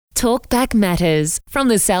Talkback Matters from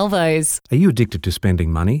the Salvos. Are you addicted to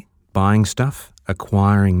spending money, buying stuff,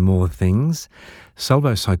 acquiring more things?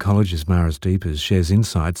 Salvo psychologist Maris Deepers shares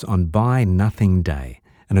insights on Buy Nothing Day,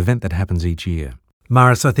 an event that happens each year.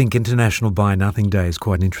 Maris, I think International Buy Nothing Day is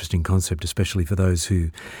quite an interesting concept, especially for those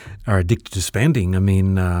who are addicted to spending. I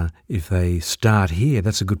mean, if they start here,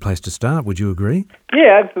 that's a good place to start. Would you agree?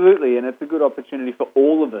 Yeah, absolutely. And it's a good opportunity for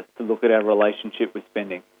all of us to look at our relationship with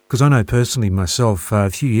spending. Because I know personally myself, a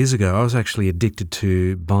few years ago, I was actually addicted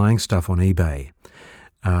to buying stuff on eBay.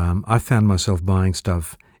 I found myself buying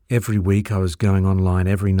stuff every week. I was going online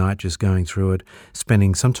every night, just going through it,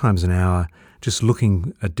 spending sometimes an hour just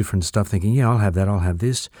looking at different stuff, thinking, yeah, I'll have that, I'll have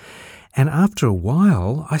this. And after a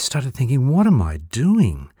while, I started thinking, what am I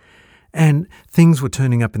doing? And things were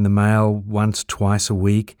turning up in the mail once, twice a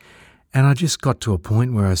week. And I just got to a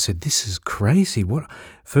point where I said, this is crazy. What?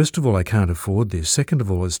 First of all, I can't afford this. Second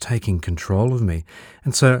of all, it's taking control of me.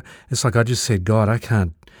 And so it's like I just said, God,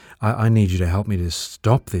 I need you to help me to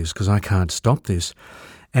stop this because I can't stop this.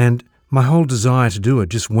 And my whole desire to do it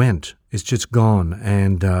just went. It's just gone.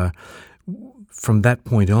 And from that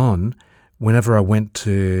point on, whenever I went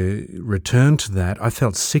to return to that, I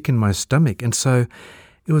felt sick in my stomach. And so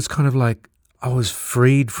it was kind of like I was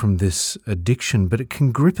freed from this addiction, but it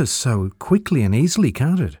can grip us so quickly and easily,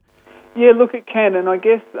 can't it? Yeah, look, it can. And I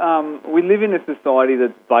guess we live in a society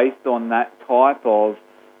that's based on that type of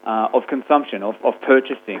consumption, of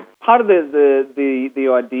purchasing. Part of the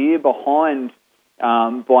idea behind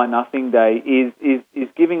Buy Nothing Day is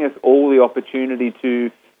giving us all the opportunity to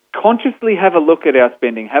consciously have a look at our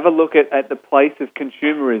spending, have a look at the place of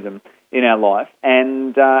consumerism in our life,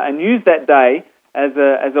 and use that day as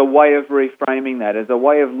a way of reframing that, as a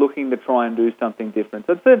way of looking to try and do something different.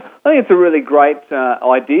 So I think it's a really great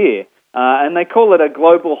idea, and they call it a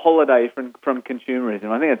global holiday from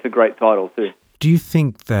consumerism. I think it's a great title too. Do you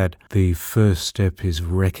think that the first step is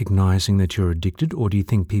recognizing that you're addicted, or do you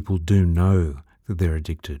think people do know that they're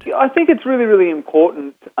addicted? I think it's really, really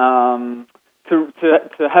important to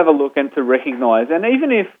have a look and to recognise. And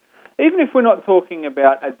even if we're not talking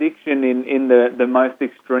about addiction in the most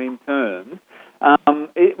extreme terms,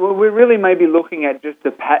 we're really maybe looking at just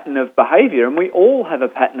a pattern of behaviour, and we all have a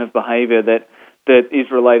pattern of behaviour that is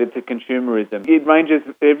related to consumerism. It ranges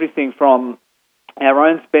everything from our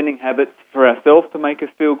own spending habits for ourselves to make us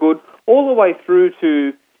feel good, all the way through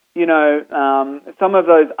to some of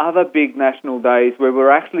those other big national days where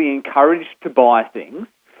we're actually encouraged to buy things,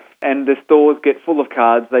 and the stores get full of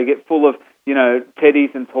cards, they get full of,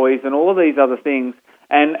 teddies and toys and all of these other things.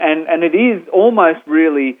 And it is almost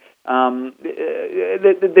really,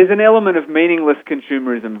 there's an element of meaningless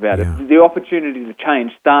consumerism about it. The opportunity to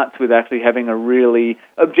change starts with actually having a really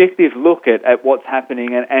objective look at what's happening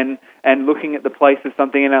and looking at the place of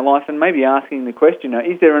something in our life and maybe asking the question,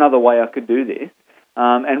 is there another way I could do this?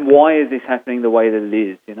 And why is this happening the way that it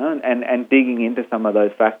is, and digging into some of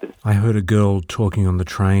those factors. I heard a girl talking on the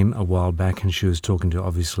train a while back, and she was talking to,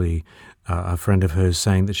 obviously, a friend of hers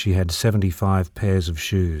saying that she had 75 pairs of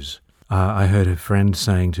shoes. I heard her friend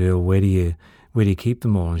saying to her, where do you keep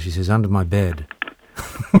them all? And she says, under my bed.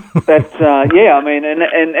 That's, and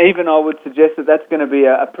even I would suggest that that's going to be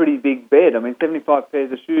a pretty big bed. I mean, 75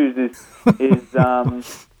 pairs of shoes is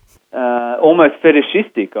almost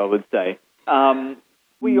fetishistic, I would say.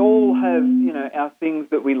 We all have, our things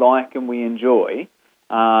that we like and we enjoy.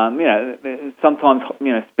 Sometimes,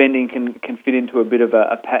 spending can fit into a bit of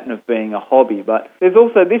a pattern of being a hobby. But this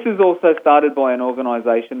is also started by an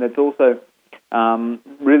organisation that's also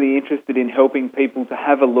really interested in helping people to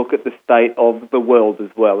have a look at the state of the world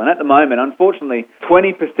as well. And at the moment, unfortunately,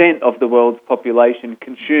 20% of the world's population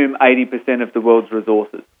consume 80% of the world's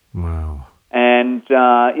resources. Wow. And,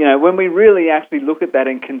 when we really actually look at that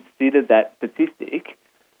and consider that statistic,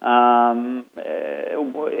 our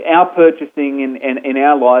purchasing in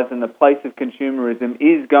our lives and the place of consumerism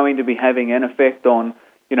is going to be having an effect on,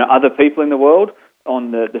 other people in the world,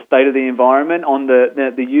 on the state of the environment, on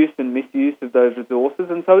the use and misuse of those resources.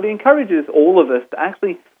 And so it encourages all of us to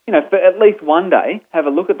actually, for at least one day, have a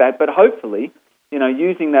look at that, but hopefully,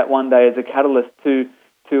 using that one day as a catalyst to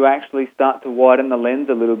actually start to widen the lens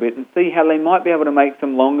a little bit and see how they might be able to make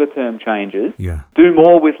some longer-term changes, do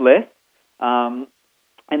more with less,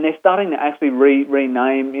 and they're starting to actually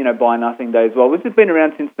rename, Buy Nothing Day as well. This has been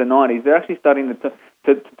around since the 90s. They're actually starting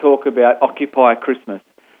to talk about Occupy Christmas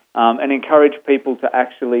and encourage people to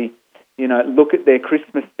actually, look at their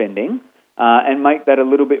Christmas spending and make that a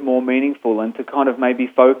little bit more meaningful and to kind of maybe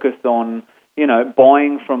focus on,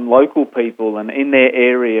 buying from local people and in their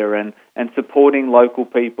area and supporting local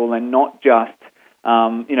people and not just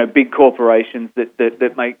big corporations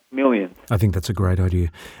that make millions. I think that's a great idea.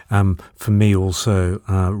 For me also,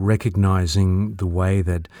 recognising the way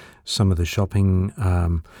that some of the shopping,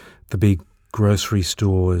 the big grocery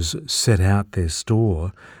stores set out their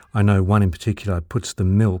store. I know one in particular puts the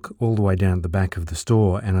milk all the way down at the back of the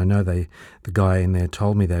store, and I know the guy in there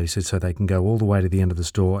told me that. He said so they can go all the way to the end of the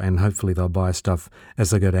store, and hopefully they'll buy stuff as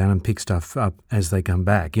they go down and pick stuff up as they come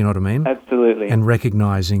back. You know what I mean? Absolutely. And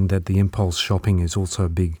recognising that the impulse shopping is also a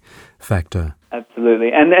big factor.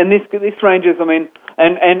 Absolutely. And this ranges, I mean,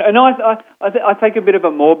 and I take a bit of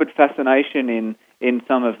a morbid fascination in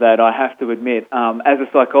some of that, I have to admit, as a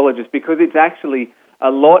psychologist, because it's actually a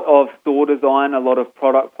lot of store design, a lot of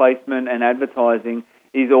product placement and advertising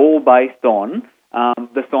is all based on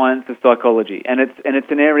the science of psychology, and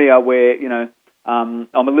it's an area where I'm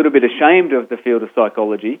a little bit ashamed of the field of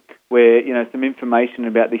psychology, where some information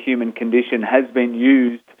about the human condition has been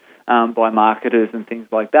used by marketers and things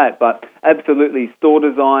like that. But absolutely, store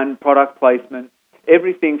design, product placement,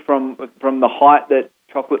 everything from the height that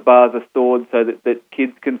chocolate bars are stored so that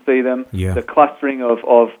kids can see them, the clustering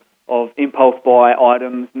of impulse buy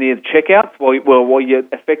items near the checkouts while you're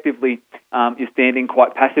effectively you're standing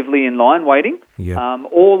quite passively in line waiting.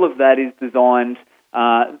 All of that is designed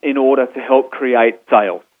in order to help create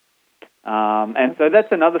sales. And so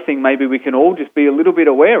that's another thing maybe we can all just be a little bit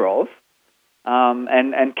aware of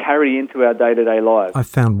and carry into our day-to-day lives. I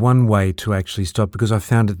found one way to actually stop, because I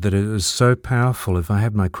found that it was so powerful. If I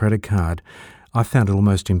had my credit card, I found it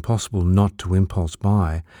almost impossible not to impulse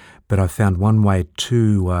buy. But I found one way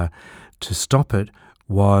to stop it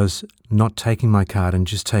was not taking my card and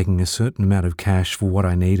just taking a certain amount of cash for what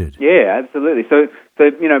I needed. Yeah, absolutely. So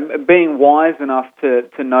being wise enough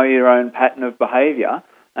to know your own pattern of behaviour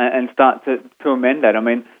and start to amend that. I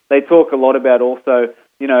mean, they talk a lot about also,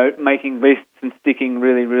 making lists and sticking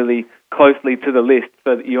really, really closely to the list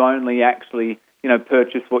so that you only actually,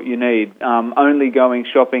 purchase what you need. Only going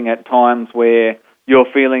shopping at times where you're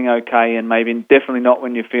feeling okay, and maybe definitely not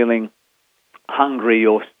when you're feeling hungry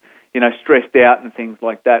or, stressed out and things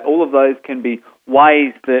like that. All of those can be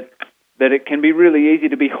ways that it can be really easy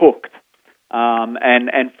to be hooked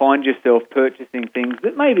and find yourself purchasing things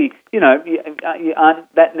that maybe, you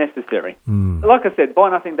aren't that necessary. Like I said,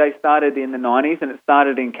 Buy Nothing Day started in the 90s, and it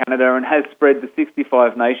started in Canada and has spread to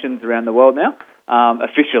 65 nations around the world now,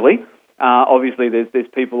 officially. Obviously, there's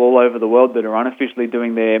people all over the world that are unofficially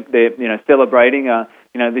doing their celebrating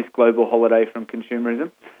this global holiday from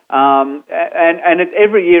consumerism, and it's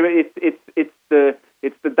every year it's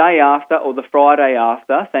the day after or the Friday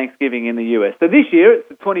after Thanksgiving in the US. So this year it's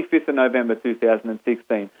the 25th of November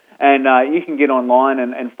 2016, and you can get online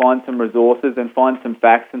and find some resources and find some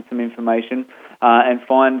facts and some information and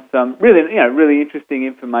find some really interesting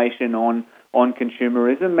information on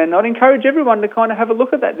consumerism, and I'd encourage everyone to kind of have a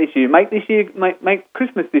look at that this year. Make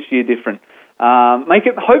Christmas this year different. Make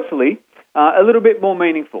it hopefully a little bit more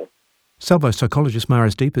meaningful. Salvo psychologist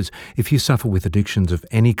Maris Deepers. If you suffer with addictions of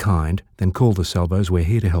any kind, then call the Salvos. We're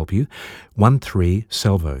here to help you. 13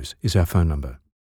 Salvos is our phone number.